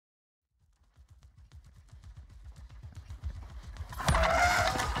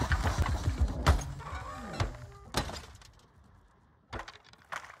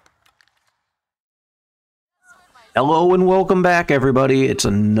Hello and welcome back, everybody. It's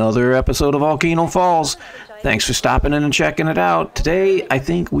another episode of Volcano Falls. Thanks for stopping in and checking it out. Today, I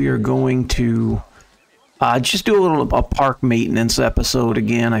think we are going to just do a park maintenance episode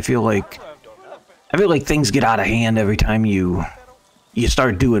again. I feel like things get out of hand every time you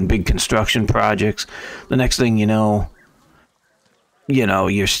start doing big construction projects. The next thing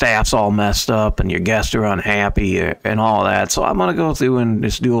your staff's all messed up and your guests are unhappy and all that. So I'm gonna go through and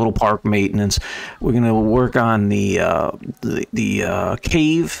just do a little park maintenance. We're gonna work on the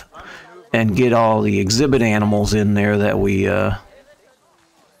cave and get all the exhibit animals in there that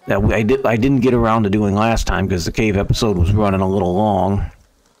I didn't get around to doing last time because the cave episode was running a little long.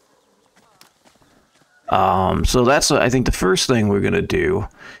 So that's I think the first thing we're gonna do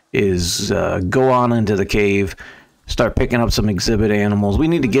is go on into the cave. Start picking up some exhibit animals. We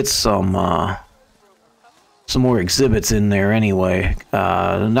need to get some more exhibits in there anyway.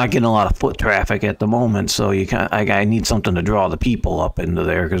 Not getting a lot of foot traffic at the moment, so I need something to draw the people up into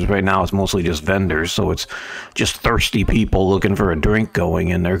there, because right now it's mostly just vendors, so it's just thirsty people looking for a drink going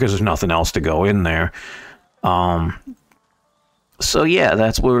in there because there's nothing else to go in there. So yeah,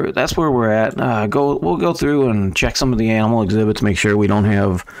 that's where we're at. We'll go through and check some of the animal exhibits, make sure we don't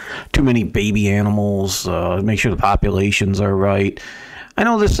have too many baby animals, make sure the populations are right. I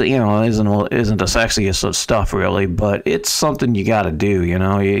know this, isn't the sexiest of stuff really, but it's something you got to do.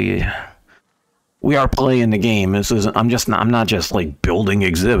 We are playing the game. I'm not just like building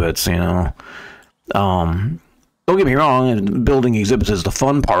exhibits. Don't get me wrong, building exhibits is the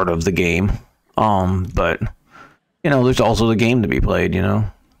fun part of the game. But there's also the game to be played. You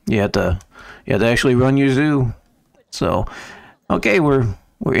have to actually run your zoo. So, okay, we're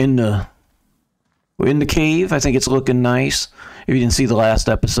in the cave. I think it's looking nice. If you didn't see the last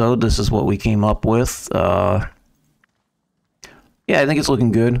episode, this is what we came up with. Yeah, I think it's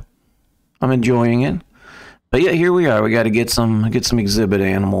looking good. I'm enjoying it. But yeah, here we are. We got to get some exhibit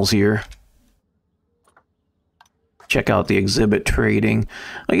animals here. Check out the exhibit trading.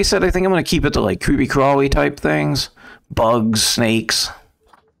 Like I said, I think I'm going to keep it to like creepy crawly type things. Bugs, snakes.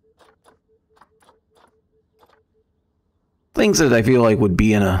 Things that I feel like would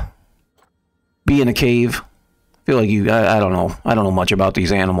be in a cave. I feel like I don't know. I don't know much about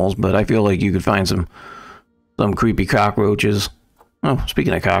these animals, but I feel like you could find some creepy cockroaches. Oh,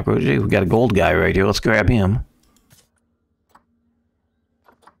 speaking of cockroaches, we got a gold guy right here. Let's grab him.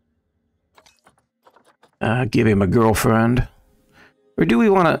 Give him a girlfriend. Or do we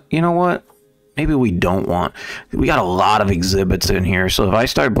want to, you know what? Maybe we don't want. We got a lot of exhibits in here, so if I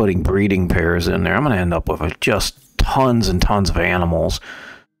start putting breeding pairs in there, I'm going to end up with just tons and tons of animals.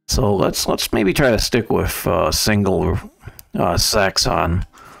 So let's maybe try to stick with single sex on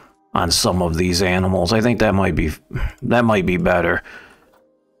some of these animals. I think that might be better.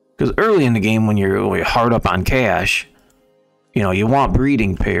 Because early in the game, when you're really hard up on cash, you want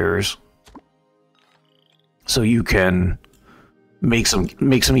breeding pairs. So you can make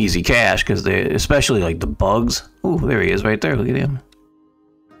some easy cash, because especially like the bugs. Oh, there he is right there. Look at him.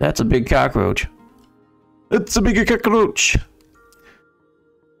 That's a big cockroach. It's a big cockroach.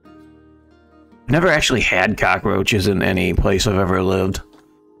 Never actually had cockroaches in any place I've ever lived,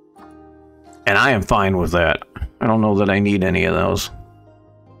 and I am fine with that. I don't know that I need any of those.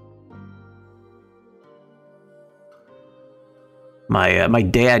 My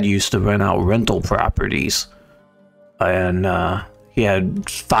dad used to rent out rental properties, and he had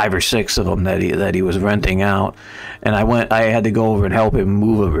 5 or 6 of them that he was renting out, and I had to go over and help him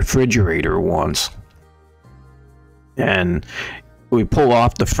move a refrigerator once, and we pull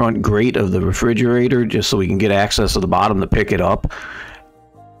off the front grate of the refrigerator just so we can get access to the bottom to pick it up,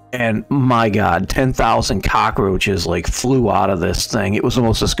 and my God, 10,000 cockroaches like flew out of this thing. It was the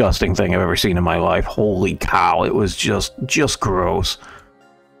most disgusting thing I've ever seen in my life. Holy cow! It was just gross.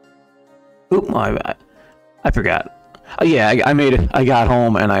 Oop, I forgot. Yeah, I made it. I got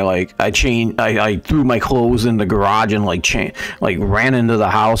home and I threw my clothes in the garage and ran into the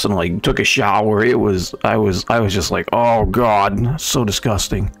house and took a shower. I was just like, oh God, so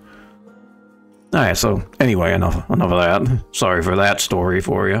disgusting. All right, so anyway, enough of that. Sorry for that story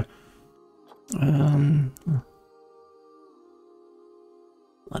for you.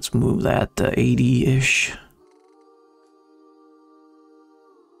 Let's move that to 80-ish.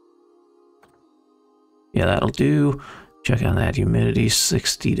 Yeah, that'll do. Check on that humidity,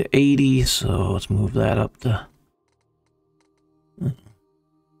 60 to 80. So let's move that up to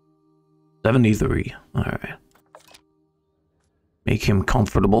 73. All right. Make him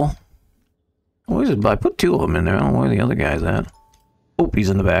comfortable. Where is it? I put 2 of them in there. I don't know where the other guy's at. Oh, he's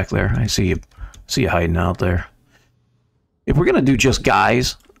in the back there. I see you hiding out there. If we're gonna do just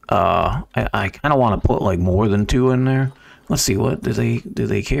guys, I kind of want to put like more than 2 in there. Let's see, what do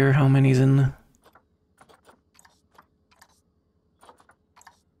they care how many's in the...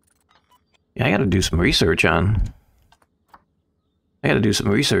 Yeah, I gotta do some research on... I gotta do some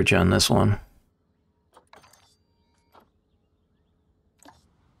research on this one.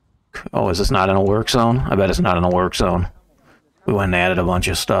 Oh, is this not in a work zone? I bet it's not in a work zone. We went and added a bunch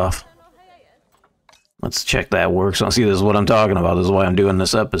of stuff. Let's check that work zone. See, this is what I'm talking about. This is why I'm doing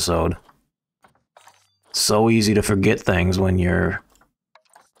this episode. It's so easy to forget things when you're...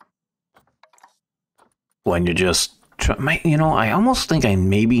 just... You know, I almost think I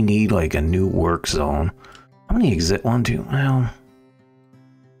maybe need, like, a new work zone. How many exit? 1, 2... Well...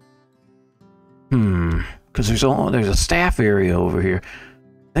 Because there's a staff area over here.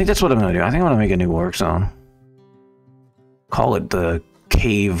 I think that's what I'm gonna do. I think I'm gonna make a new work zone. Call it the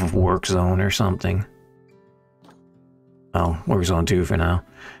cave work zone or something. Oh, work zone 2 for now.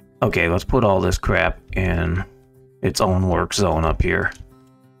 Okay, let's put all this crap in its own work zone up here.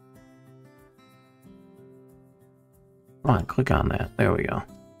 Come on, click on that. There we go.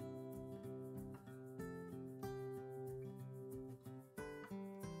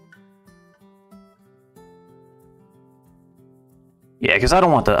 Yeah, because I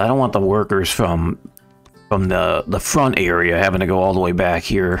don't want the workers from the front area having to go all the way back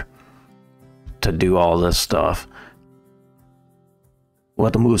here to do all this stuff. We'll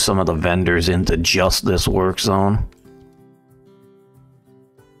have to move some of the vendors into just this work zone.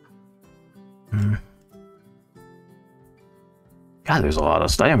 God, there's a lot of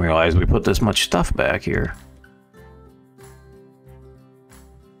stuff. I didn't realize we put this much stuff back here.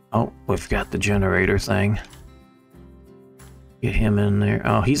 Oh, we've got the generator thing. Get him in there.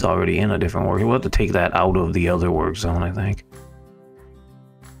 Oh, he's already in a different work. We'll have to take that out of the other work zone, I think.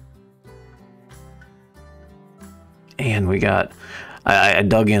 And we got... I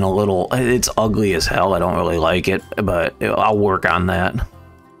dug in a little. It's ugly as hell. I don't really like it, but I'll work on that.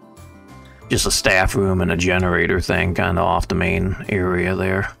 Just a staff room and a generator thing kind of off the main area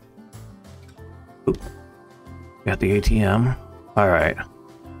there. Oop. Got the ATM. Alright.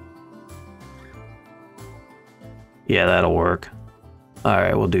 Yeah, that'll work.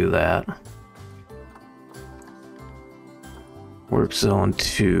 Alright, we'll do that. Work zone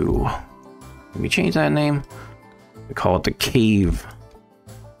 2. Can we change that name? We call it the cave.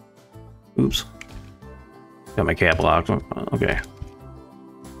 Oops. Got my cap locked. Okay.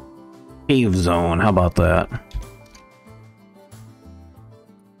 Cave zone, how about that?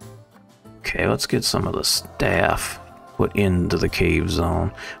 Okay, let's get some of the staff put into the cave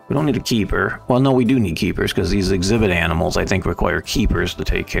zone. We don't need a keeper. Well, no, we do need keepers, because these exhibit animals, I think, require keepers to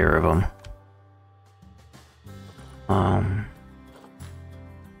take care of them.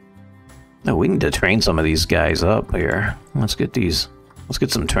 No, we need to train some of these guys up here. Let's get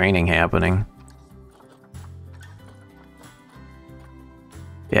some training happening.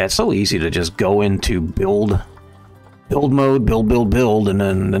 Yeah, it's so easy to just go into build mode, build, and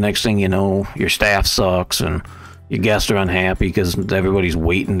then the next thing you know, your staff sucks and your guests are unhappy because everybody's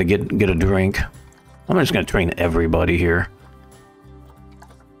waiting to get a drink. I'm just gonna train everybody here.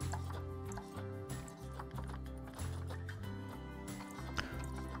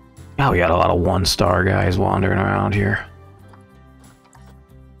 Oh, we got a lot of 1-star guys wandering around here.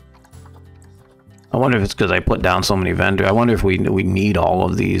 I wonder if it's because I put down so many vendors. I wonder if we need all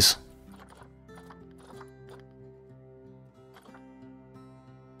of these.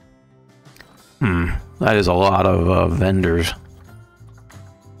 That is a lot of vendors.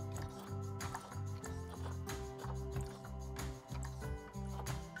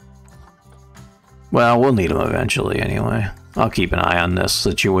 Well, we'll need them eventually anyway. I'll keep an eye on this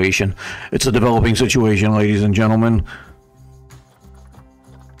situation. It's a developing situation, ladies and gentlemen.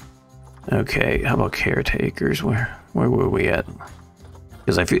 Okay, how about caretakers? Where were we at?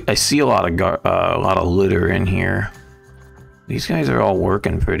 Because I see a lot of litter in here. These guys are all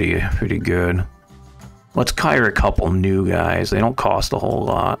working pretty good. Let's hire a couple new guys. They don't cost a whole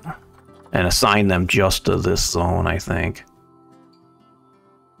lot, and assign them just to this zone, I think.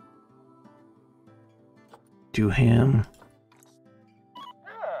 Do him.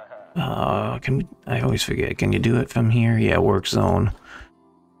 Can we? I always forget. Can you do it from here? Yeah, work zone.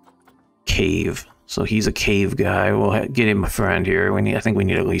 Cave. So he's a cave guy. We'll get him a friend here. I think we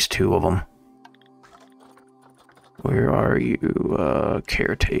need at least 2 of them. Where are you,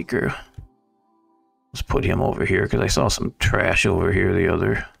 caretaker? Let's put him over here because I saw some trash over here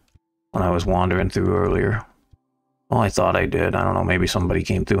when I was wandering through earlier. Well, I thought I did. I don't know. Maybe somebody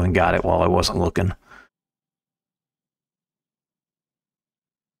came through and got it while I wasn't looking.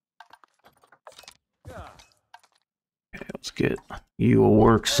 let's get you a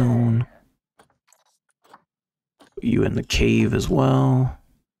work zone. Put you in the cave as well.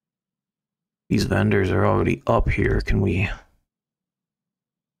 These vendors are already up here. Can we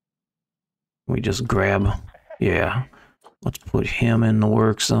just grab? Yeah. Let's put him in the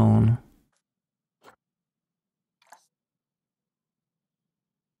work zone.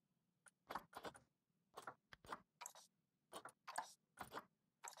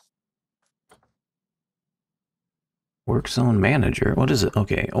 Work zone manager. What is it?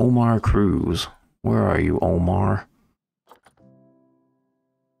 Okay, Omar Cruz. Where are you, Omar?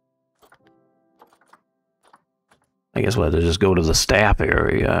 I guess we'll have to just go to the staff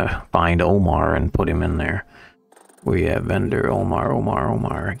area, find Omar, and put him in there. Where you at, vendor?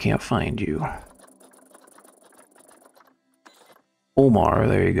 Omar. I can't find you. Omar,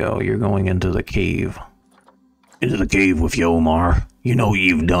 there you go. You're going into the cave. Into the cave with you, Omar. You know what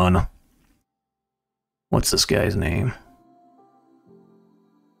you've done. What's this guy's name?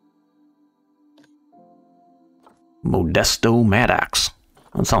 Modesto Maddox.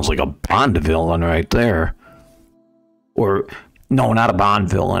 That sounds like a Bond villain right there. Or, no, not a Bond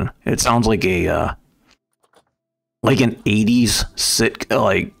villain. It sounds like a, like an 80s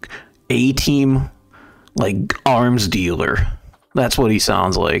like, A-team, like, arms dealer. That's what he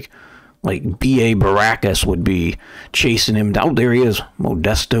sounds like. Like, B.A. Baracus would be chasing him down. There he is,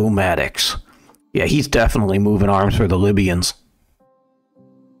 Modesto Maddox. Yeah, he's definitely moving arms for the Libyans.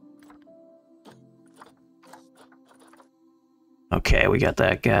 Okay, we got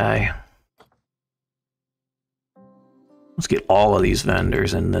that guy. Let's get all of these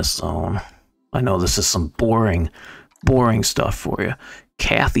vendors in this zone. I know this is some boring stuff for you.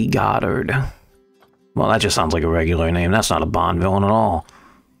 Kathy Goddard. Well, that just sounds like a regular name. That's not a Bond villain at all.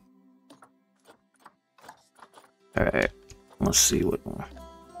 Alright, let's see what...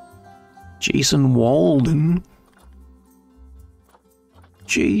 Jason Walden.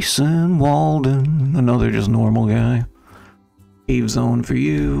 Jason Walden. Another just normal guy. Cave zone for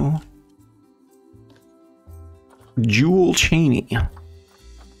you. Jewel Cheney.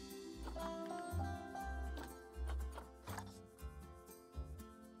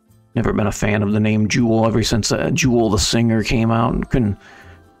 Never been a fan of the name Jewel ever since Jewel the singer came out, and couldn't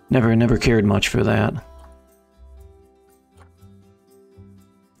never cared much for that.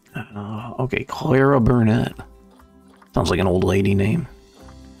 Okay, Clara Burnett. Sounds like an old lady name.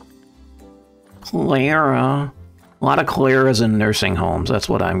 Clara. A lot of Claras in nursing homes, that's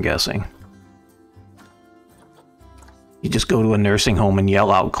what I'm guessing. You just go to a nursing home and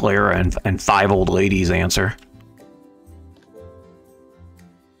yell out Clara, and 5 old ladies answer.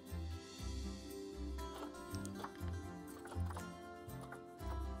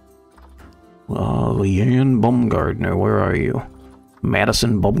 Leanne Baumgardner, where are you?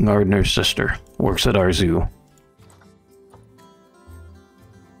 Madison Baumgardner's sister. Works at our zoo.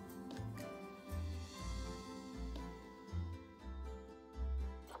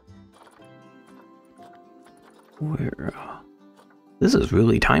 Where? This is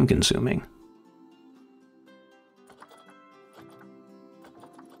really time consuming.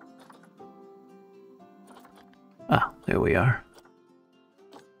 Ah, there we are.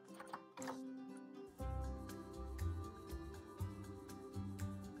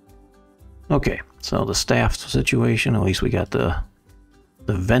 Okay, so the staff situation, at least we got the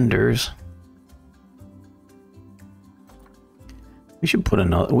vendors. We should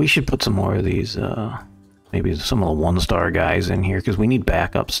put some more of these maybe some of the 1-star guys in here, because we need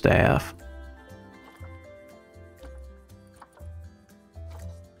backup staff.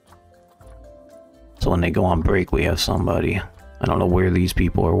 So when they go on break, we have somebody. I don't know where these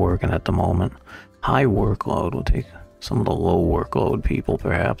people are working at the moment. High workload. We'll take some of the low workload people,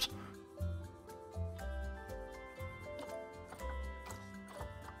 perhaps.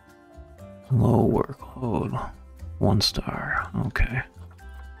 Low workload. 1-star. Okay.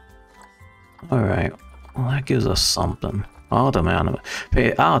 Alright. Well, that gives us something. I'll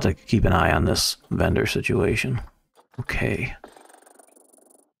have to keep an eye on this vendor situation. Okay.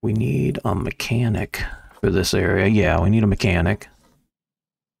 We need a mechanic for this area. Yeah, we need a mechanic.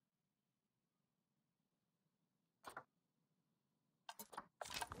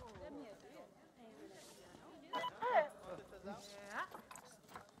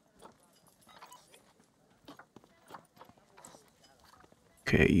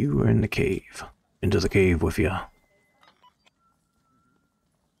 Okay, you are in the cave. Into the cave with you.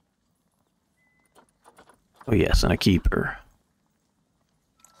 Oh yes, and a keeper.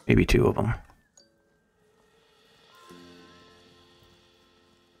 Maybe 2 of them.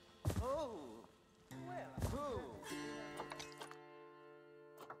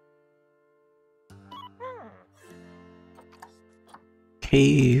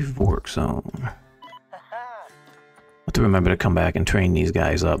 Cave work zone. Have to remember to come back and train these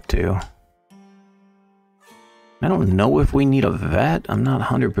guys up too. I don't know if we need a vet. I'm not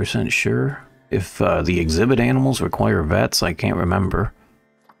 100% sure. If the exhibit animals require vets, I can't remember.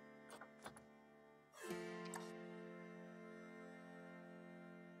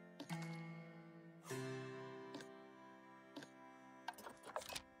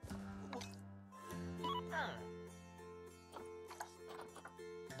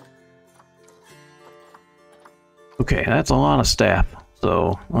 Okay, that's a lot of staff,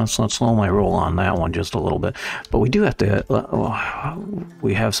 so let's slow my roll on that one just a little bit. But we do have to,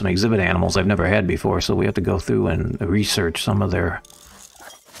 we have some exhibit animals I've never had before, so we have to go through and research some of their,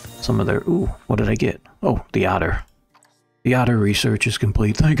 ooh, what did I get? Oh, the otter. The otter research is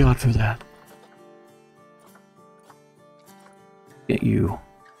complete, thank God for that. Get you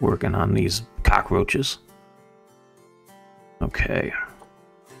working on these cockroaches. Okay.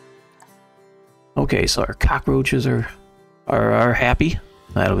 Okay, so our cockroaches are happy.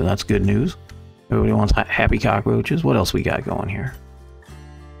 That's good news. Everybody wants happy cockroaches. What else we got going here?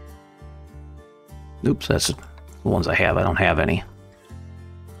 Oops, that's the ones I have. I don't have any.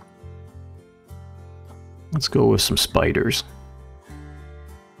 Let's go with some spiders.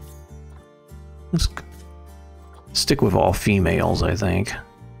 Let's stick with all females, I think.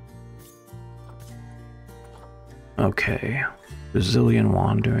 Okay. Brazilian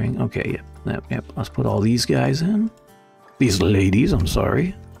wandering. Okay, yep. Let's put all these guys in. These ladies, I'm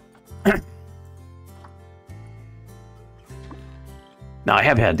sorry. Now, I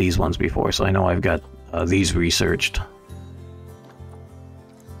have had these ones before, so I know I've got these researched.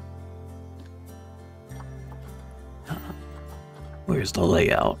 Where's the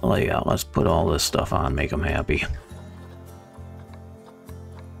layout? Let's put all this stuff on, make them happy.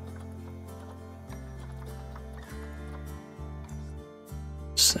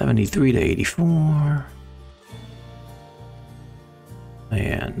 $73 to $84.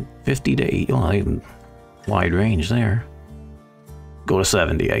 And 50 to 80. Well, even wide range there. Go to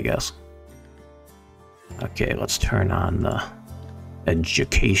 70, I guess. Okay, let's turn on the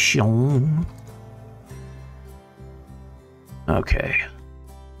education. Okay.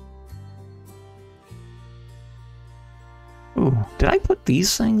 Ooh, did I put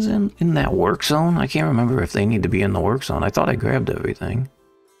these things in that work zone? I can't remember if they need to be in the work zone. I thought I grabbed everything.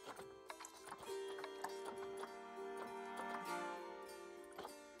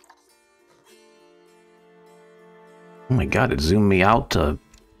 Oh my god, it zoomed me out to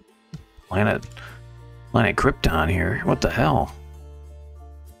planet Krypton here. What the hell?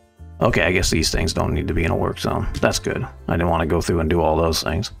 Okay, I guess these things don't need to be in a work zone. That's good. I didn't want to go through and do all those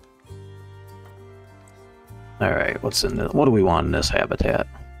things. Alright, what's in this? What do we want in this habitat?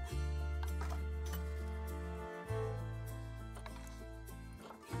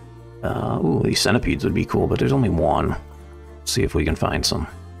 Ooh, these centipedes would be cool, but there's only one. Let's see if we can find some.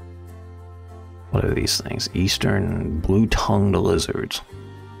 What are these things? Eastern blue-tongued lizards.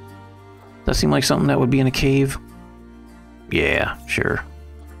 Does that seem like something that would be in a cave? Yeah, sure.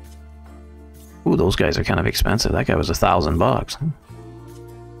 Ooh, those guys are kind of expensive. That guy was $1,000.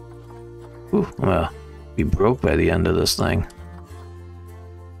 Ooh, I'm gonna be broke by the end of this thing.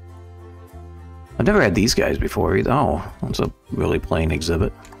 I've never had these guys before either. Oh, that's a really plain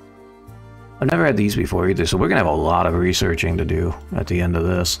exhibit. I've never had these before either, so we're gonna have a lot of researching to do at the end of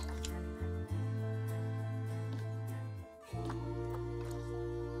this.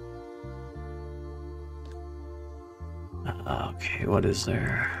 Okay, what is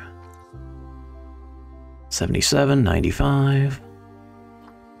there? 77, 95.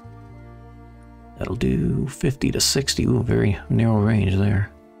 That'll do 50 to 60. Ooh, very narrow range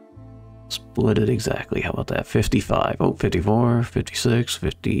there. Split it exactly. How about that? 55. Oh, 54, 56,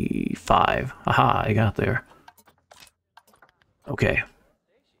 55. Aha, I got there. Okay.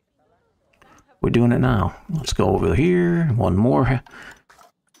 We're doing it now. Let's go over here. One more.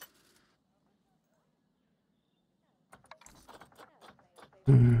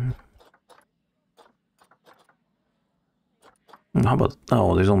 How about...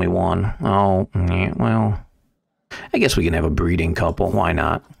 Oh, there's only one. Oh, yeah, well... I guess we can have a breeding couple. Why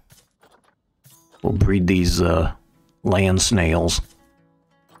not? We'll breed these land snails.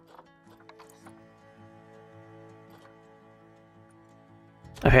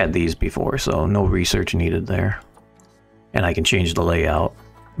 I've had these before, so no research needed there. And I can change the layout,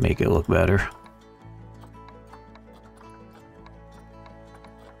 make it look better.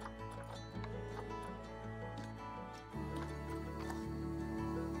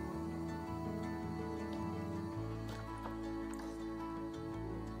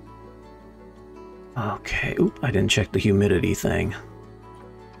 Okay, oop, I didn't check the humidity thing.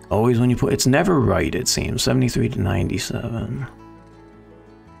 Always when you put... It's never right, it seems. 73 to 97.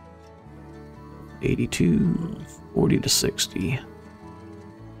 82. 40 to 60.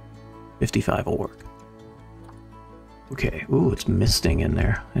 55 will work. Okay. Ooh, it's misting in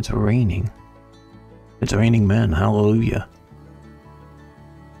there. It's raining. It's raining men. Hallelujah.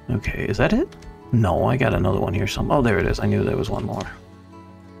 Okay, is that it? No, I got another one here. Oh, there it is. I knew there was one more.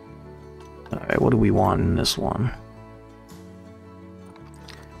 Alright, what do we want in this one?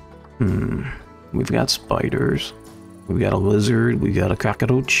 We've got spiders. We've got a lizard. We've got a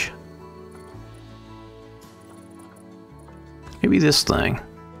cockroach. Maybe this thing.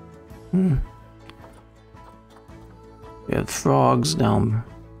 We have frogs down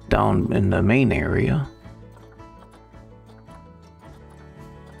in the main area.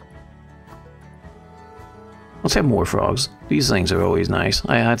 Let's have more frogs. These things are always nice.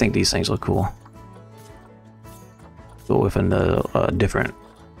 I think these things look cool. Go with a different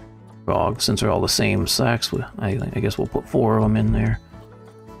frog, since they're all the same sex. I guess we'll put 4 of them in there.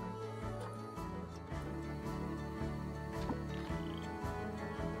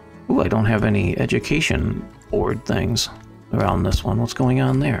 Ooh, I don't have any education board things around this one. What's going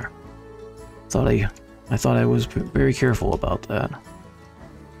on there? I thought I was very careful about that.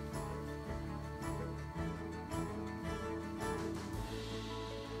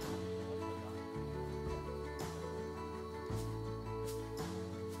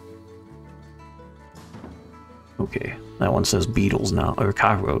 Okay, that one says beetles now, or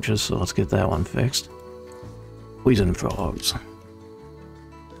cockroaches, so let's get that one fixed. Poison frogs.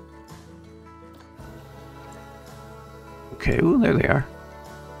 Okay, ooh, there they are.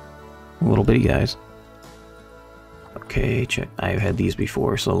 Little bitty guys. Okay, check. I've had these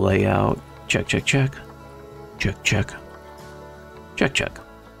before, so layout. Check, check, check. Check, check. Check, check.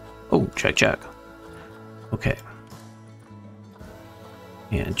 Oh, check, check. Okay.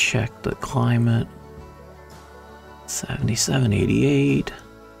 And check the climate. 77, 88.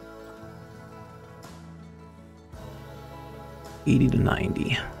 80 to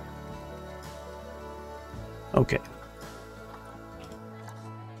 90. Okay.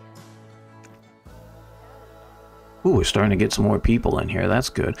 Ooh, we're starting to get some more people in here. That's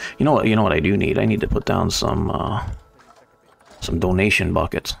good. You know what I do need? I need to put down some donation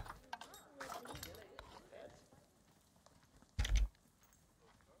buckets.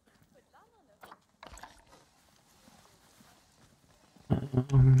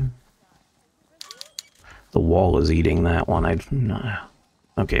 The wall is eating that one.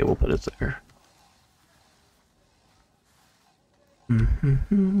 Okay, we'll put it there.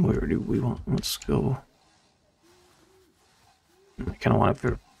 Where do we want? Let's go. I kind of want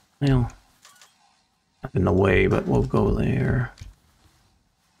it, well, up in the way, but we'll go there.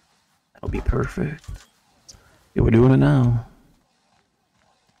 That'll be perfect. Yeah, we're doing it now.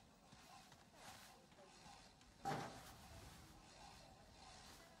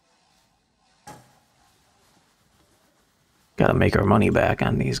 Gotta make our money back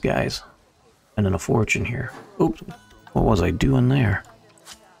on these guys. And then a fortune here. Oops, what was I doing there?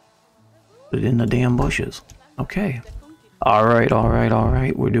 Put it in the damn bushes. Okay. Alright, alright,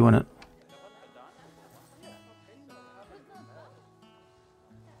 alright, we're doing it.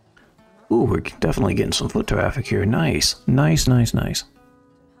 Ooh, we're definitely getting some foot traffic here. Nice, nice, nice, nice.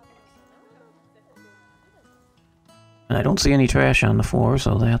 And I don't see any trash on the floor,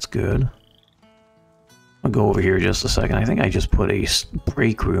 so that's good. I'll go over here just a second. I think I just put a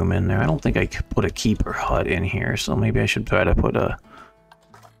break room in there. I don't think I could put a keeper hut in here, so maybe I should try to put a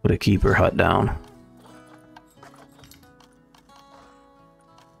keeper hut down.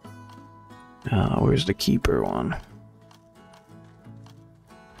 Where's the keeper one?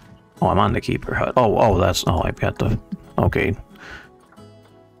 Oh, I'm on the keeper hut. Oh, I've got the... Okay.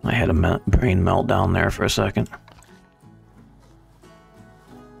 I had a brain meltdown there for a second.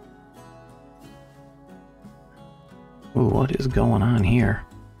 Ooh, what is going on here?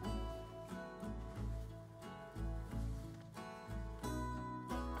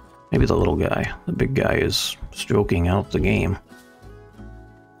 Maybe the little guy. The big guy is stroking out the game.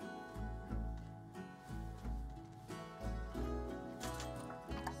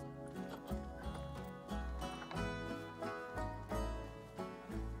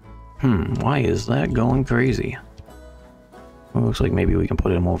 Why is that going crazy? Well, looks like maybe we can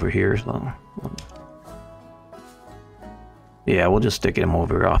put him over here, so... Yeah, we'll just stick him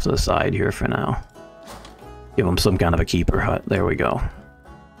over off to the side here for now. Give him some kind of a keeper hut. There we go.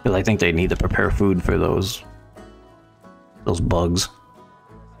 Because I think they need to prepare food for those bugs.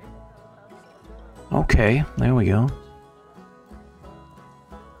 Okay, there we go.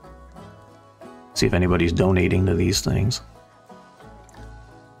 See if anybody's donating to these things.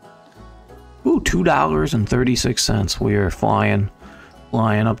 $2.36. We are flying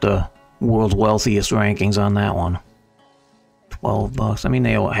up the world's wealthiest rankings on that one. 12 bucks. I mean,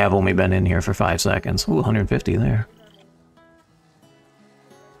 they have only been in here for 5 seconds. Ooh, 150 there.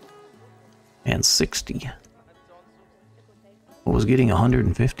 And 60. What was getting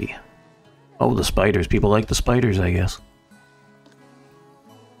 150? Oh, the spiders. People like the spiders, I guess.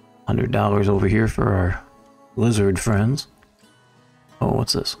 $100 over here for our lizard friends. Oh,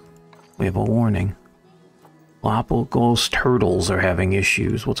 what's this? We have a warning. Galapagos turtles are having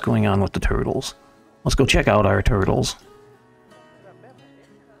issues. What's going on with the turtles? Let's go check out our turtles.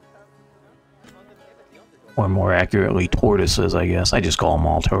 Or more accurately, tortoises, I guess. I just call them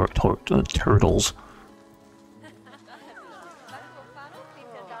all turtles.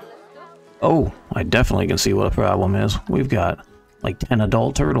 Oh, I definitely can see what a problem is. We've got like 10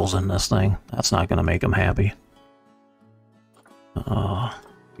 adult turtles in this thing. That's not going to make them happy.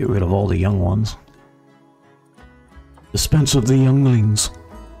 Get rid of all the young ones. Dispense of the younglings.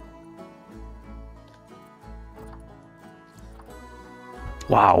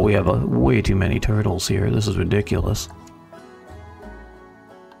 Wow, we have way too many turtles here. This is ridiculous.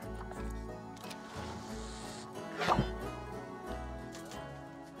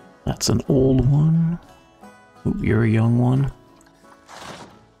 That's an old one. Ooh, you're a young one.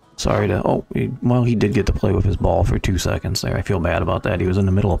 Sorry to... Oh, well, he did get to play with his ball for 2 seconds there. I feel bad about that. He was in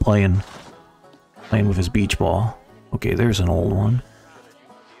the middle of playing with his beach ball. Okay, there's an old one.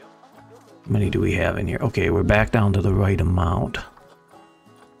 How many do we have in here? Okay, we're back down to the right amount.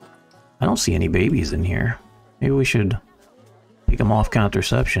 I don't see any babies in here. Maybe we should take them off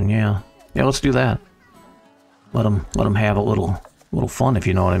contraception, yeah. Yeah, let's do that. Let them have a little fun, if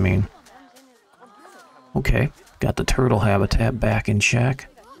you know what I mean. Okay, got the turtle habitat back in check.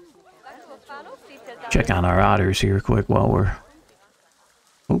 Check on our otters here quick while we're...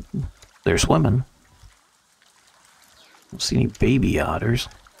 Oh, they're swimming. Don't see any baby otters.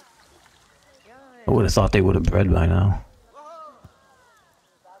 I would have thought they would have bred by now.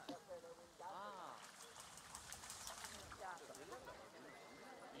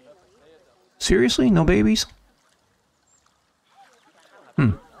 Seriously? No babies?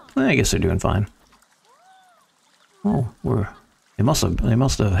 I guess they're doing fine. Oh, they must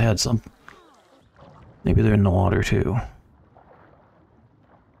have had some... Maybe they're in the water too.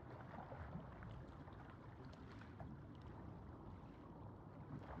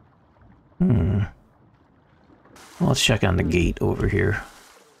 Well, let's check on the gate over here.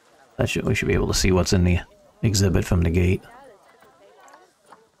 We should be able to see what's in the exhibit from the gate.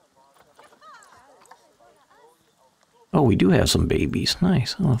 Oh, we do have some babies.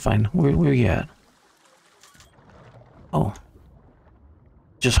 Nice. I'll find where you at. Oh.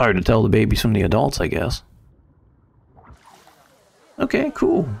 Just hard to tell the babies from the adults, I guess. Okay,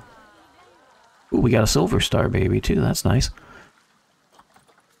 cool. Ooh, we got a silver star baby too. That's nice.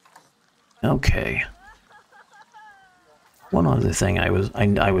 Okay. One other thing I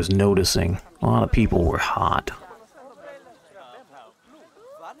was noticing, a lot of people were hot.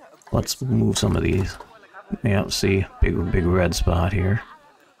 Let's move some of these. Yeah, see, big red spot here.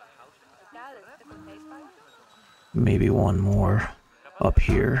 Maybe one more up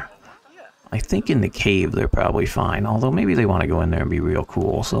here. I think in the cave they're probably fine, although maybe they want to go in there and be real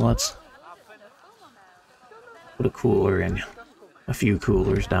cool, so let's put a cooler in. A few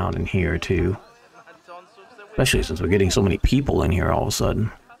coolers down in here too. Especially since we're getting so many people in here all of a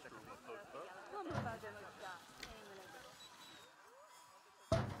sudden.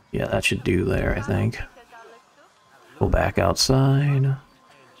 Yeah, that should do there, I think. Go back outside.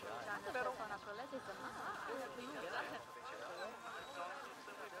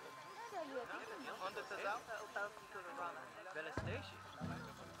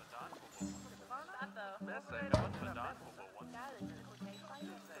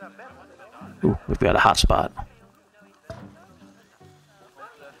 Ooh, we've got a hot spot.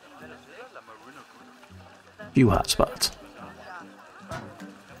 Few hot spots.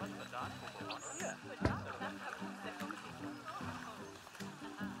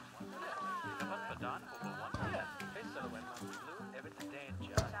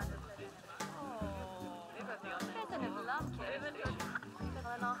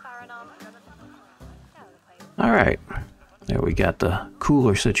 Alright, there we got the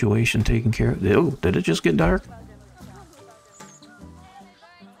cooler situation taken care of. Oh, did it just get dark?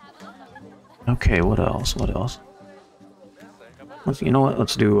 Okay, what else? What else? You know what?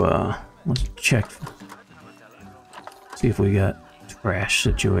 Let's do, let's check. See if we got trash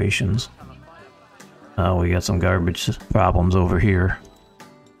situations. Oh, we got some garbage problems over here.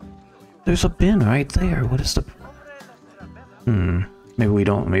 There's a bin right there. What is the... Maybe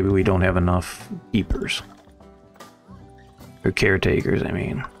we don't have enough keepers. Or caretakers, I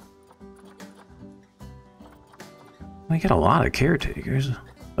mean. We got a lot of caretakers.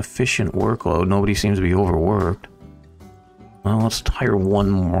 Efficient workload. Nobody seems to be overworked. Well, let's hire one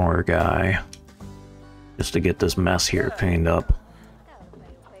more guy. Just to get this mess here cleaned up.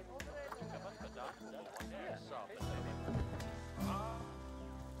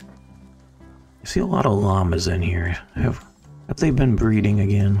 I see a lot of llamas in here. Have they been breeding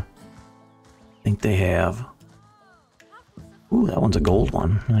again? I think they have. Ooh, that one's a gold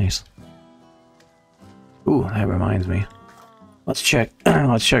one. Nice. Ooh, that reminds me. Let's check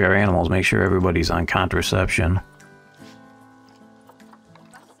let's check our animals, make sure everybody's on contraception.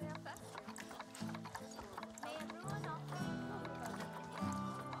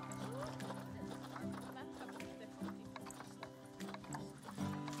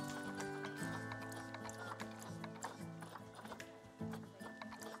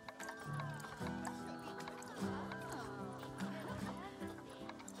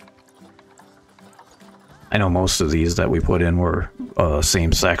 I know most of these that we put in were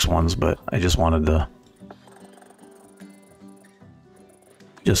same-sex ones, but I just wanted to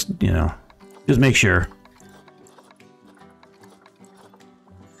just make sure.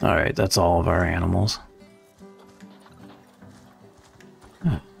 Alright, that's all of our animals.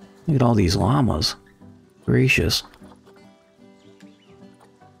 Look at all these llamas. Gracious.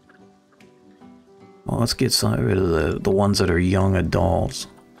 Well, let's get rid of the ones that are young adults.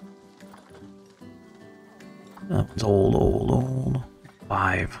 That one's old.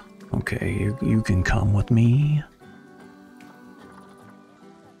 5. Okay, you can come with me.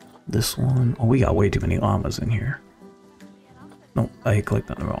 This one. Oh, we got way too many llamas in here. Nope, I clicked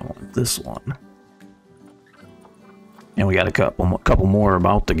on the wrong one. This one. And we got a couple more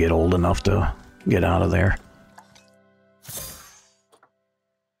about to get old enough to get out of there.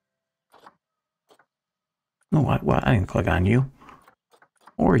 No, what? I didn't click on you.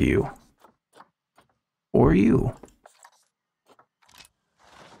 Or you. Or you.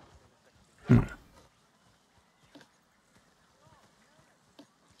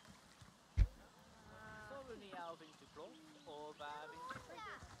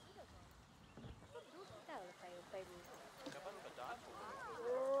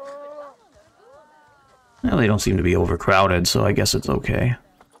 Well, they don't seem to be overcrowded, so I guess it's okay.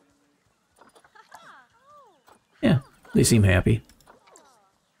 Yeah, they seem happy.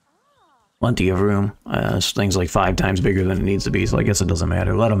 Plenty of room. This thing's like 5 times bigger than it needs to be, so I guess it doesn't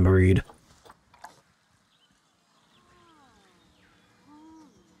matter. Let them breed.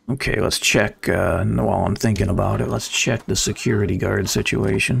 Okay, let's check, while I'm thinking about it, let's check the security guard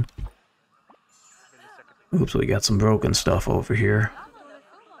situation. Oops, we got some broken stuff over here.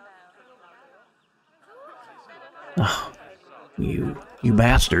 Oh, you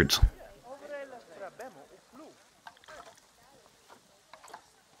bastards.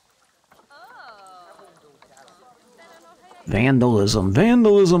 Vandalism.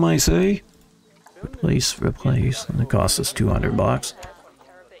 Vandalism, I say. Replace. And it costs us $200.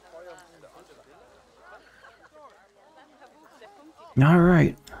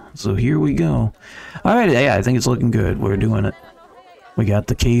 Alright. So here we go. Alright, yeah, I think it's looking good. We're doing it. We got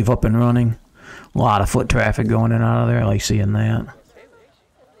the cave up and running. A lot of foot traffic going in and out of there. I like seeing that.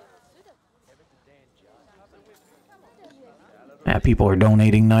 Yeah, people are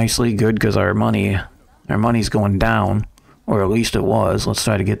donating nicely. Good, because our money's going down. Or at least it was. Let's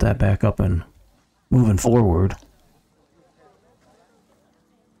try to get that back up and moving forward.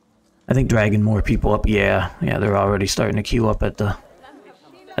 I think dragging more people up, yeah, they're already starting to queue up at the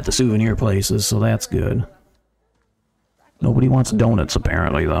souvenir places, so that's good. Nobody wants donuts,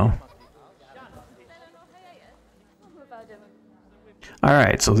 apparently, though.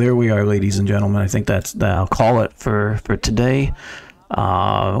 Alright, so there we are, ladies and gentlemen. I think I'll call it for today.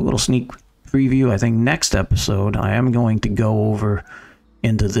 A little sneak preview. I think next episode I am going to go over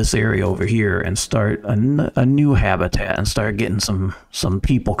into this area over here and start a new habitat and start getting some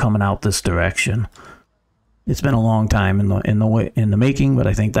people coming out this direction. It's been a long time in the making, but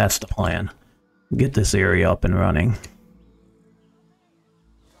I think that's the plan. Get this area up and running.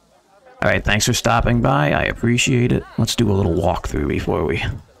 All right, thanks for stopping by. I appreciate it. Let's do a little walkthrough before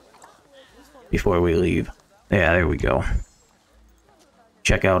we leave. Yeah, there we go.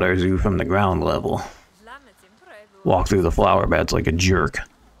 Check out our zoo from the ground level. Walk through the flower beds like a jerk.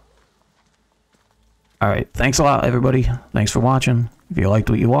 Alright, thanks a lot, everybody. Thanks for watching. If you liked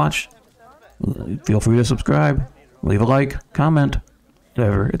what you watched, feel free to subscribe, leave a like, comment,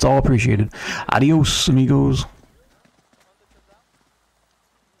 whatever. It's all appreciated. Adios, amigos.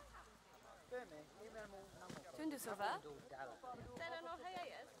 du zover? Det er nog her jeg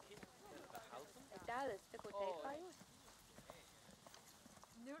er. Der er det, det går til. New Freeze.